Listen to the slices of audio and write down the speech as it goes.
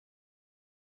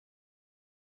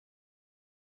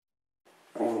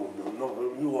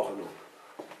machen nun.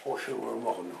 Oh, schön, wir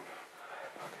machen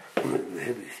nun.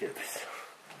 Heavy steps.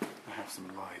 I have some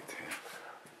light here.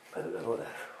 I don't know that.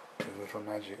 A little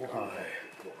magic.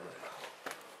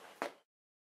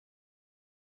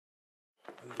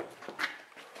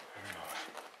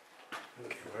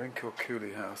 Okay, we're in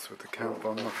Kilcooley House with the Count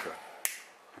von Knocka.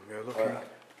 And we're looking...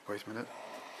 Wait a minute.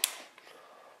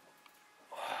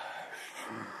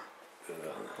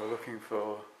 We're looking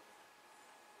for...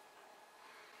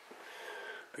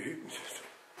 The heating system.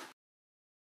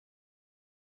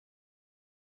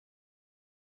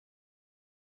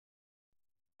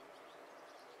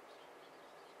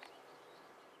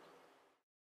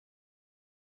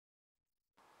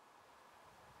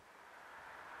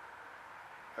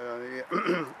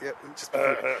 Yeah, just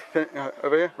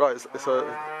over here. Right, so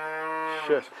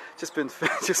shit. Just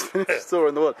finished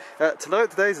storing the wood.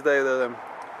 Today's the day the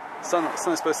sun is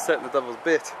supposed to set in the Devil's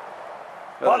Bit.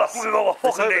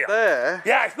 It's over there.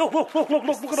 Yeah, look at over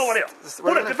there.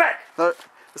 Look at the back. No,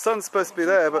 the sun's supposed to be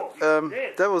there, but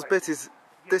Devil's Bit is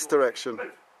this direction. Go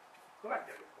back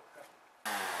there.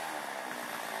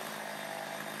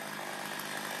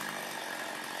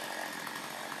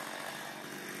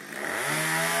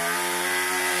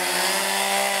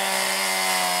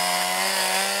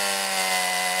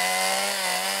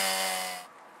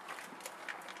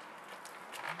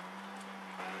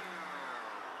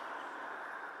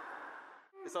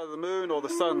 It's either the moon or the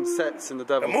sun sets in the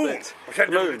Devil's Bit. The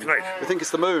moon. We think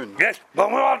it's the moon. Yes, but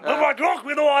we know all about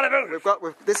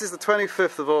it. This is the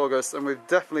 25th of August, and we've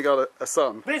definitely got a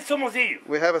sun. It's Summer's Eve.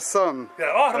 We have a sun.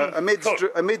 Yeah, autumn.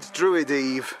 A mid-Druid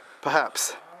Eve,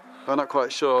 perhaps. I'm not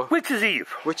quite sure. Witch's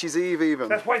Eve. Witch's Eve, even.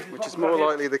 That's why which is more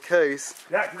likely the case.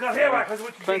 Yeah, because here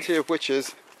plenty of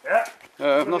witches. Yeah.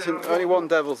 Only one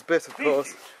Devil's Bit, of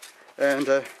course. And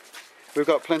we've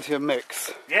got plenty of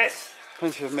mix. Yes.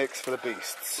 Plenty of mix for the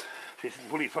beasts. This is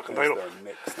bully fucking pile up.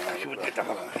 Mix now. You would get that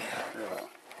one. Yeah.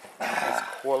 That's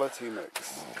quality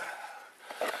mix.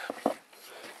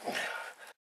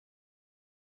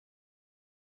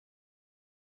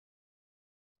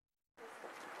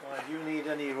 Do you need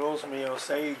any rosemary or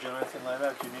sage or anything like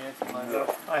that? Do you need anything like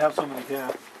that? I have somebody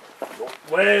there.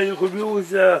 Well, you could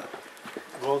use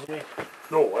rosemary.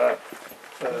 No,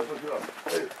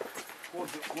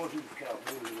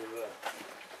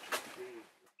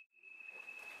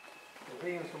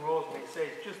 Leaving some rosemary and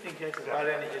sage just in case it's bad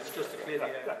energy, it's just to clear the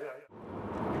air.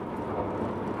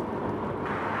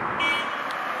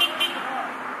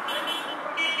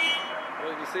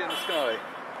 What do you see in the sky?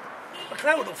 a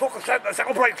cloud, a fucking that's an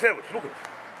upright cloud. Look at it.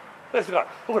 Let's look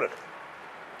at it.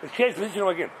 It's changed position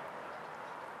again.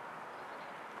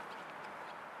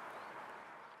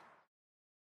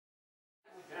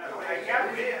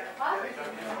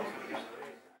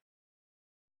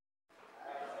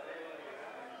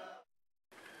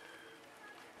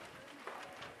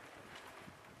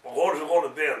 We're going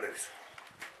to bail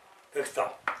next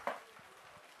time.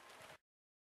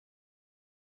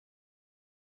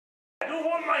 Do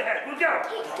one my head, look out!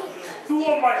 Do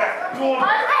one my head, do one my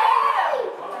head.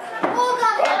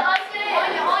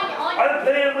 I'm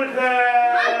playing with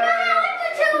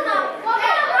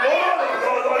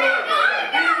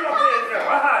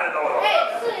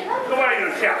Go away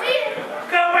yourself!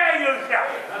 Go away yourself!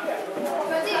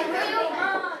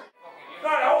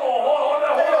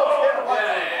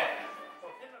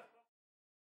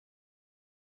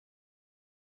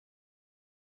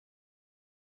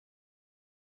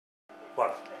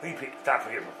 What? Repeat, start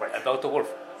again. About the wolf?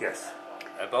 Yes.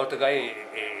 About the guy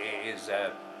is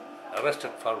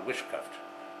arrested for witchcraft.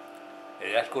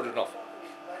 That's good enough.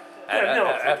 And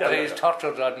after he's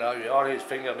tortured and all his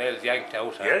fingernails yanked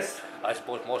out, yes. I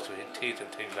suppose most of his teeth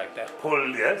and things like that.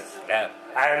 Pulled, yes. Yeah.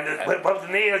 And what the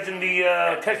nails in the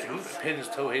testicles? Pins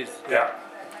to his... Yeah.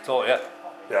 So, yeah.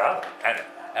 Yeah. And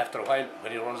after a while,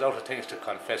 when he runs out of things to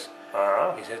confess,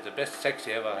 he says the best sex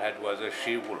he ever had was a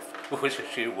she-wolf, which is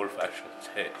she-wolf, I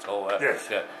should say. So, yes.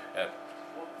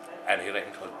 And he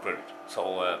reckoned it was brilliant.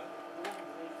 So,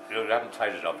 you haven't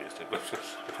tried it, obviously.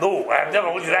 No, I've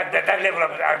never went to that level.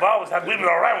 I've always had women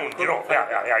around, you know.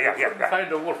 Yeah.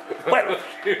 Find a wolf. Well,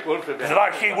 there's a lot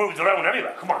of she-wolves around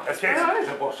anyway. Come on, let's face it. I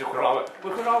suppose we could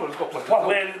always go to...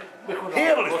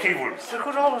 Hell is she-wolves. We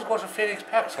could always go to Phoenix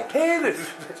Park sometime. Hell is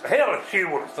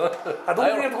she-wolves. I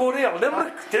don't think I'd go there.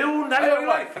 Limerick, down, that way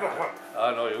like.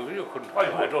 Oh, no, you couldn't.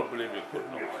 I don't believe you could.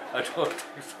 No. I don't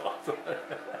think so.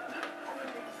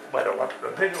 Well,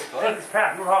 Phoenix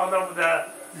Park, we're talking about the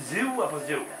zoo up a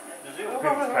zoo. The zoo?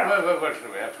 Where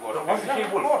should we have to go?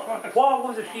 What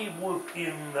was a she-wolf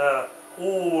in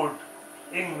old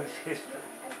English history?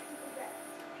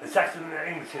 The Saxon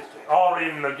English history, or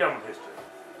in German history?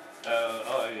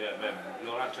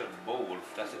 You're answering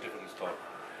Beowulf, that's a different story.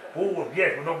 Beowulf,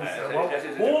 yes, but not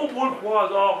Beowulf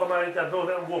was organised as though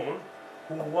that woman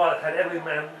who had every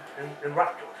man in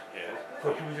rapture. Yes.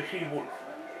 So she was a she-wolf.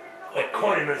 Like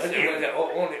cunning and skill. The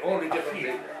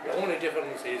only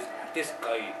difference is this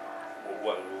guy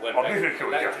went Oh, back this is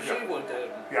true, like yeah, to yeah. see what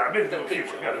Yeah, I mean, the the picture,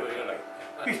 people, whatever yeah. you like.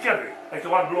 He's Jerry, like the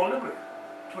one blown up with.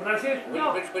 But I said,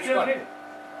 no, Which Jerry one? King.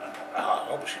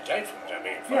 Oh, but she died from it, I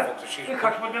mean. Yeah, She because she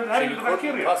couldn't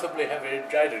bacteria. possibly have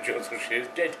died of Jones, so she is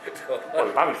dead. Well,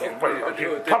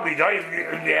 probably died in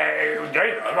the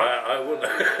come on. I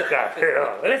wouldn't. Yeah,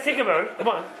 well, let's think about it, come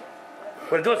on.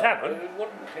 Well, it does happen. I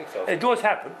wouldn't think so. It does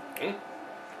happen. Hmm?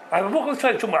 I have a book on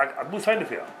trying to I will find it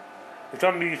for you. It's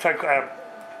on me, it's like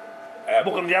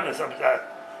book on the Amazon,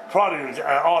 Prodigies,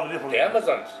 all the different. The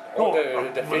Amazons? No,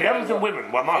 the the Amazon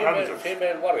women were not Amazons.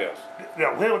 Female warriors.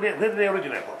 Yeah, where did they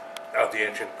originate from? Oh, the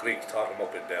ancient Greeks taught them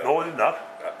up in there. No, they did not.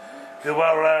 They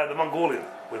were the Mongolian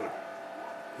women.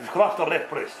 They crossed their left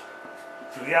breast.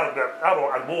 So the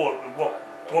arrow and bow.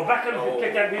 Go back and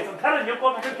check that. I'm telling you,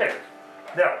 go back and check it.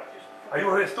 Now, are you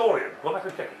a historian? Go back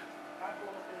and check it.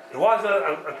 There was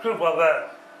a troop of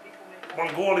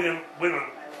Mongolian women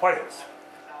fighters.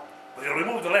 But you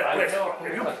remove the left breast.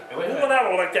 If you move an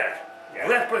arrow like that, the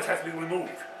left breast has to be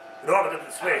removed in order to get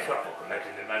the space off.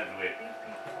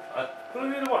 What do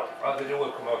you mean what? Oh, they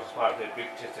will come out smart, they're big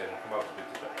chested and come out a bit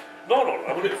different. No,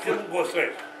 I wouldn't go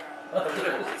straight.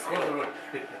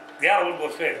 The arrow wouldn't go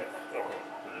straight. No.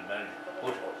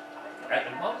 And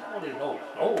the Mongols,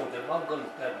 no, the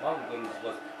Mongols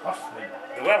was horsemen.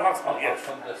 They were horsemen, yes.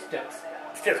 From the steppes.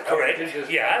 Still correct.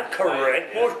 Yeah,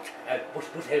 correct. But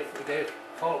they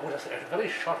fought with a very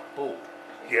short bow.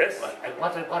 Yes. And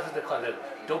what is they call it?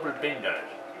 Double binder.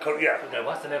 Yeah.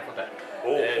 What's the name for that?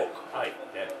 Oh, fuck. Aye,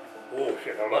 yeah. Oh,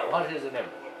 shit, I don't know. What is the name?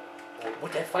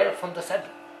 Would they fire from the saddle?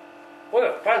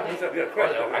 Well, yeah,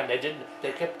 correct. And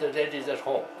they kept the ladies at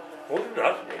home. No, they did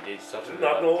not. They did something.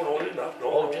 No, they did not.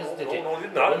 Oh, just they did. No, they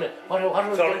did not.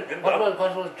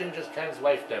 What was Genghis Khan's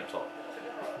wife name for?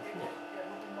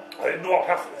 I didn't know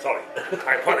her. Sorry.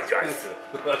 I apologise.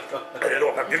 I didn't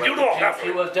know her. Did you know her?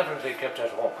 She was definitely kept at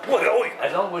home. Well,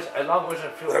 Along with a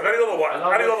few. Any other one?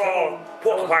 Any other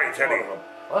porcupines, Eddie?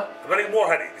 What? Many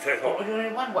more, Eddie? Oh, you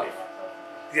only one wife.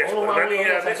 Yes, oh, but many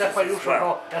that's why you should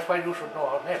know. That's why you should know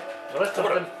her name. The rest of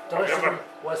them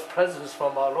was presidents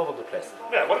from all over the place.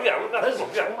 Yeah, well, yeah, that's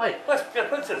Presidents, yeah. why? Yeah,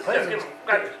 princesses.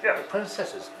 Yeah.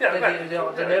 Princesses. Yeah,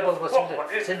 the neighbours were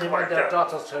sending their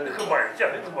daughters to. Little wives,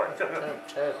 yeah.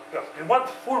 In one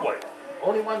full wife.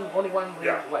 Only one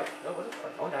Yeah. wife. No, was it?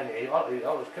 Oh, no, he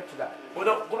always kept to that. Well,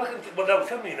 now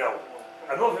tell me now.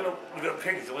 Another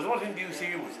thing, there was one thing you used to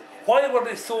use. Why were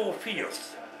they so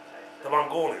fierce, the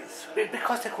Mongolians?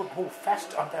 Because they could move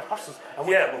fast on their horses. And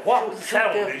but what was the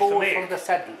sound they used to make? From the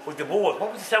saddle. With the bows,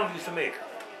 what was the sound they used to make?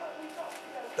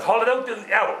 They hollowed out the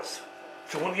arrows.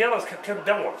 So when the arrows came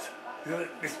downwards,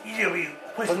 this eerie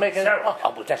whistle sound.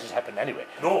 Oh, but that has happened anyway.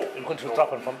 No. You're going to drop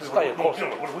them from the sky, of course. No,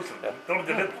 whistle. Don't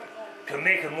deliberately. To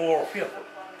make it more fearful.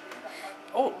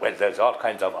 Oh, well, there's all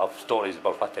kinds of stories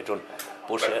about what they've done.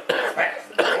 But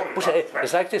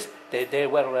it's like this.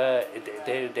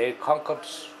 They conquered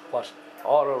what?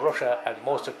 All of Russia and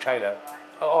most of China,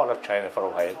 all of China for a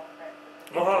while.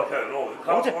 Not all of China, no.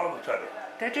 All of China.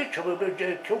 They did.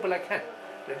 Cuba like that.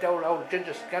 The old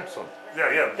Genghis Khan's son. Yeah.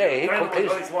 He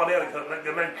completed.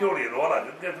 The Manchurian, all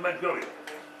that. Get the Manchurian.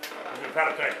 It's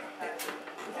part of China.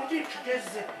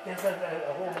 There's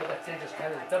a home that Genghis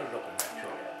Khan has done up in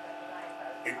Manchuria.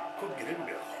 It couldn't get in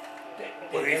there.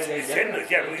 But his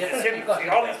descendants,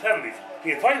 all his families, he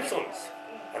had 5 sons,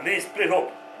 and they split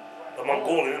up the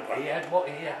Mongolian Empire. He had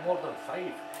more than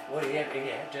 5. Well, he had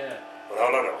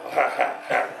Well, no.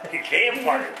 He came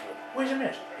for it. Wait a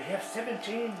minute. He has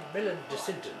 17 million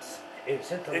descendants in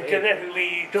Central Asia.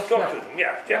 Genetically structured,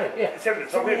 yeah.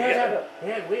 So he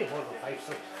had way more than 5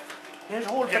 sons. He has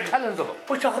whole battalions of them.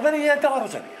 But how many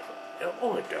daughters in here?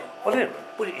 Oh, it does. Well, then.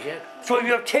 But he had. So if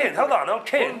you have 10, hold on now,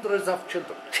 10. Hundreds of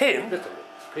children. 10?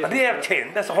 And they have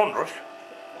 10, that's 100.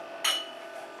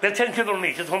 They have 10 children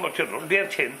each, that's 100 children. They have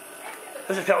 10.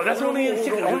 That's only in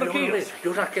 100 years.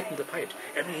 You're not getting the point.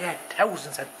 And he had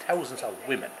thousands and thousands of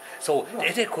women. So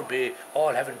they could be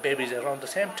all having babies around the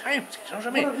same time. You know what I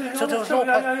mean? So there was no...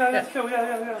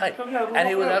 And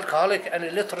he was alcoholic and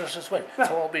illiterate as well.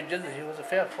 So he was a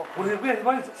fair fuck. Well, he was great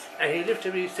advisors. And he lived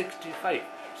to be 65.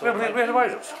 So he was great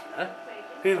advisors.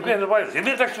 He was great advisors. He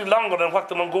lived actually longer than what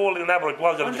the Mongolian average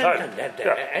was at the time.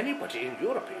 Anybody in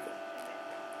Europe even.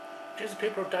 Just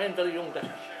people are dying very young then.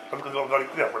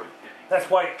 That's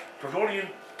why it was only in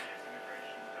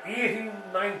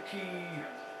 1890,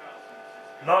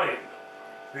 9,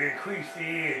 we increased the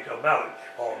age of marriage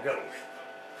for girls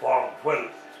from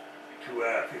 12 to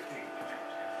 15.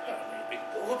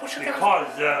 Oh, but you Because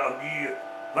of the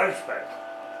lifespan.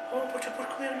 Oh, but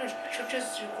come here, you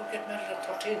just you could get married at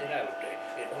 13 now,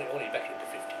 only back in the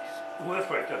 50s. Well, that's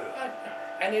right,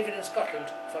 yeah. And even in Scotland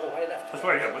for a while after. That's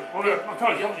right, yeah. But I'm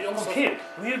telling you, from 10,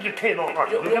 we used to 10 on. We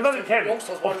got another 10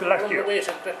 youngsters up to last year. away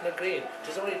to Gretna Green. It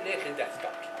was only lately that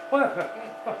stopped. Oh,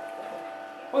 yeah.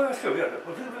 Well, that's true, yeah.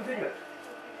 But this is the thing,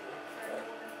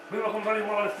 we were complaining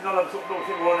more or less to all that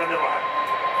something more than never had.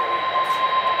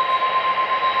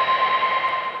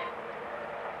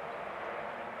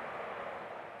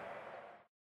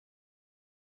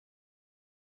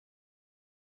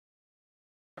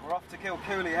 We're off to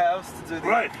Kilcooley House to do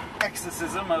the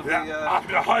exorcism of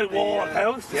after the high wall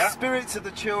house. The spirits of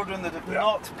the children that have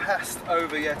not passed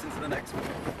over yet into the next one.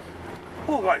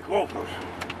 Oh, right, well,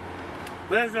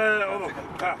 where's the other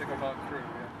pick up our crew,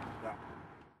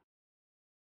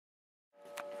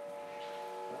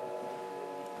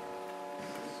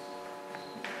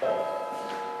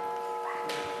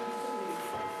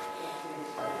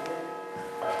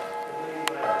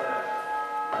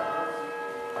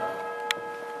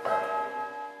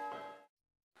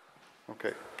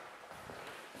 Okay,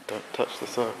 don't touch the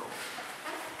circle.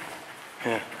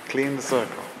 Yeah, clean the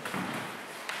circle.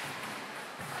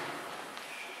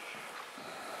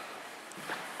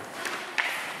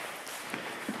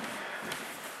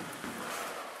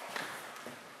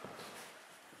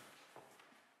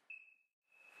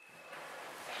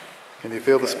 Can you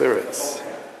feel the spirits?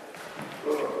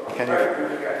 Can you?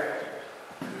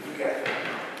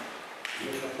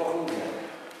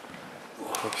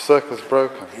 The circle's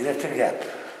broken. You left it again.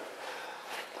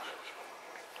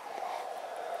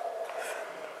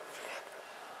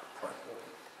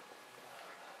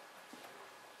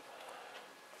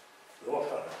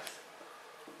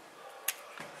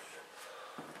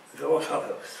 The water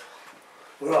house.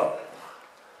 We're on.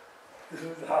 This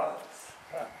is the house.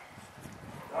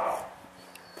 Now,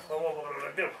 what we're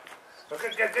going to do?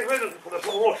 Get rid of it for the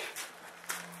full wash.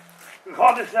 We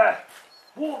call this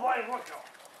wall by water.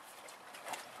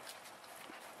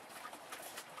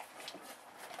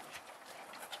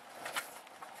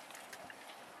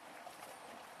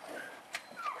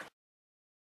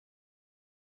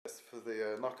 For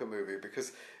the Knocka movie,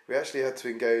 because we actually had to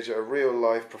engage a real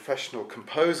life professional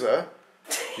composer,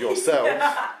 yourself,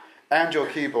 and your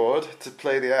keyboard to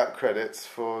play the out credits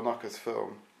for Knocka's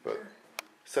film, but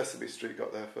Sesame Street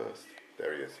got there first.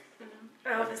 There he is.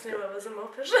 I obviously knew it was a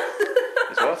Muppet.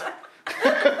 He's what?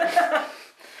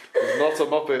 He's not a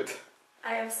Muppet.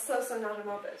 I am so not a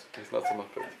Muppet. He's not a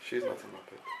Muppet. She's not a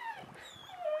Muppet.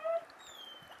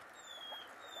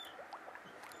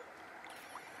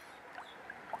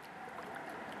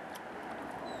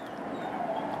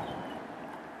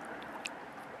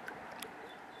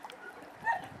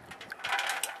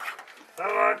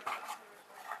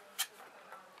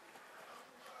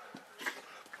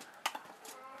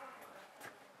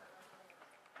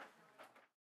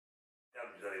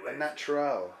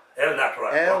 Natural. El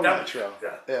natural. El natural.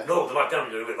 Yeah. No, they're not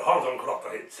damaged anyway. The horns don't cut off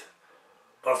their heads.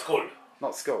 Not skulled.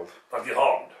 Not skulled. Not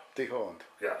dehorned. Dehorned.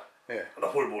 Yeah. Yeah. And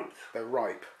they're full bulls. They're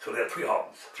ripe. So they have 3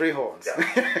 horns. 3 horns.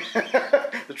 Yeah.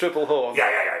 The triple horn.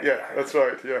 Yeah, that's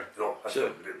right, yeah. No, that's sure.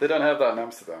 what They don't have that in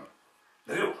Amsterdam.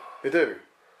 They do. They do?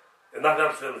 And not in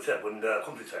Amsterdam itself, but in the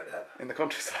countryside they have. In the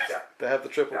countryside? Yeah. They have the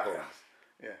triple horns.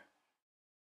 Yeah.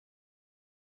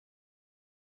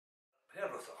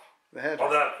 Hairdresser. The hairdresser. Or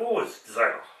the clothes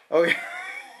designer. Oh, yeah.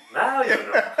 Now you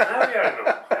know.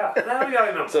 Now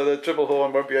you know. So the triple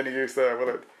horn won't be any use there, will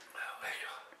it?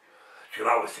 You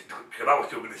can always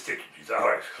do a bit of stitching, is that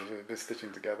right? A bit of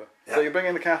stitching together. Yeah. So you're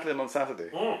bringing the cattle in on Saturday?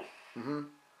 Mm.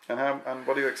 And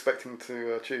what are you expecting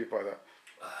to achieve by that?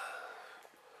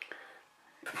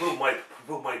 To prove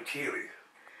my theory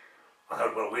on how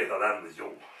to weight that animal is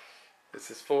young. This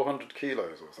is 400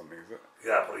 kilos or something, is it?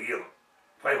 Yeah, for a year.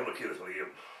 500 kilos for a year.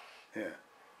 Yeah.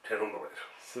 10 underweight.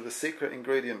 So the secret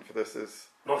ingredient for this is?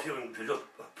 No sealing to just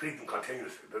feed them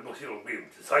continuously. There's no sealing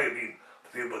ingredient. The side being the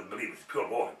people doesn't believe it's pure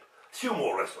morning.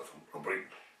 Sumo wrestlers from breeding.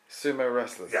 Sumo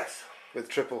wrestlers? Yes. With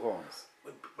triple horns?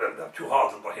 Well, they have 2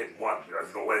 horns on their head and one.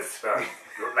 There's no West.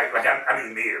 like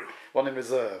any male. One in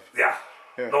reserve? Yeah.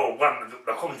 No, one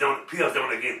that comes down, peers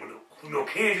down again. When the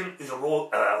occasion is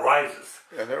rises.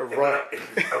 And it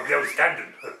it'll be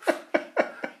outstanding.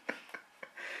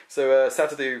 So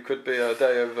Saturday could be a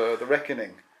day of the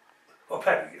reckoning. Oh,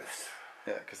 probably, yes.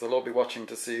 Yeah, because they'll all be watching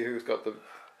to see who's got the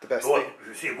best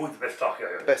beef. See who's the best stock,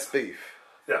 yeah. Best beef.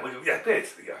 Yeah,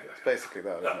 basically, yeah. It's basically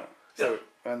that, isn't it? So,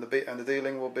 and the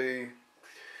dealing will be?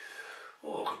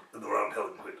 Oh, in the round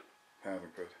 £1,000 £1,000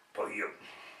 per year.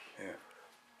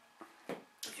 Yeah.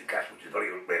 If you cash, which is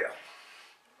very rare.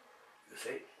 You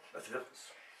see, that's the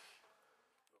difference.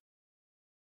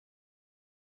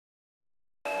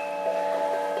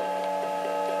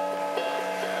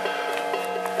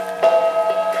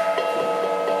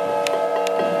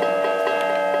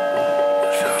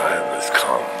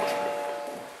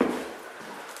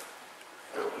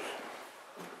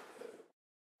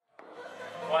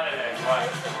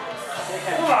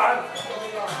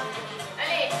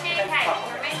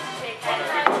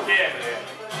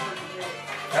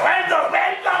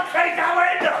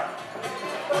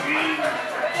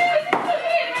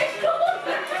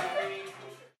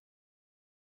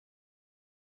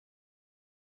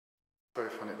 Very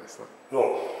funny this, look.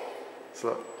 No. So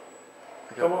look.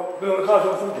 Come on, we're going to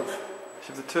call some footage.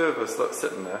 Should the two of us look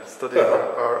sitting there studying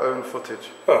our own footage.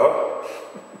 Uh-huh.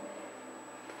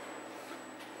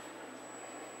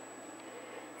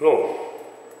 No.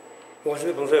 What's the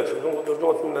difference there? There's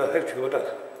nothing hectic about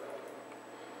that.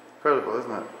 Incredible,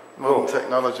 isn't it? Modern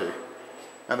technology.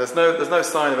 And there's no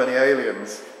sign of any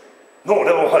aliens. No,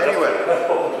 never had anywhere.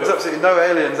 There's absolutely no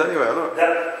aliens anywhere, look.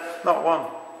 Yeah. Not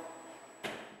one.